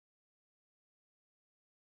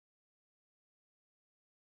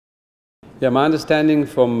Yeah, my understanding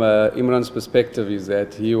from Imran's perspective is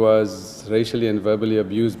that he was racially and verbally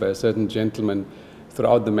abused by a certain gentleman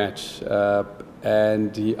throughout the match.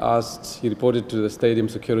 And he reported to the stadium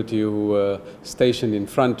security who were stationed in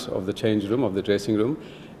front of the change room, of the dressing room.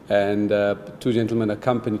 And two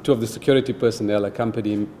of the security personnel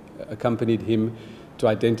accompanied him to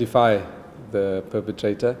identify the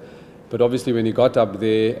perpetrator. But obviously when he got up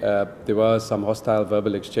there, there were some hostile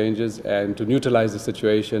verbal exchanges, and to neutralize the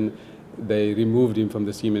situation, they removed him from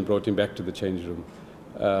the scene and brought him back to the change room.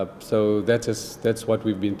 So that's what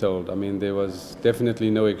we've been told. I mean, there was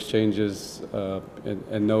definitely no exchanges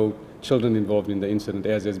and no children involved in the incident,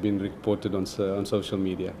 as has been reported on social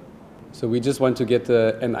media. So we just want to get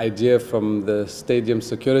an idea from the stadium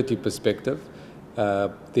security perspective,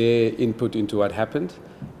 their input into what happened.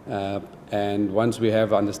 And once we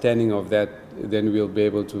have understanding of that, then we'll be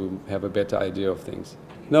able to have a better idea of things.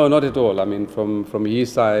 No, not at all. I mean, from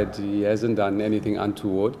his side, he hasn't done anything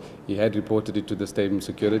untoward. He had reported it to the stadium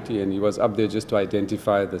security, and he was up there just to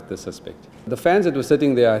identify the suspect. The fans that were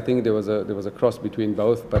sitting there, I think there was a cross between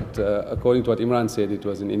both, but according to what Imran said, it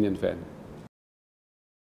was an Indian fan.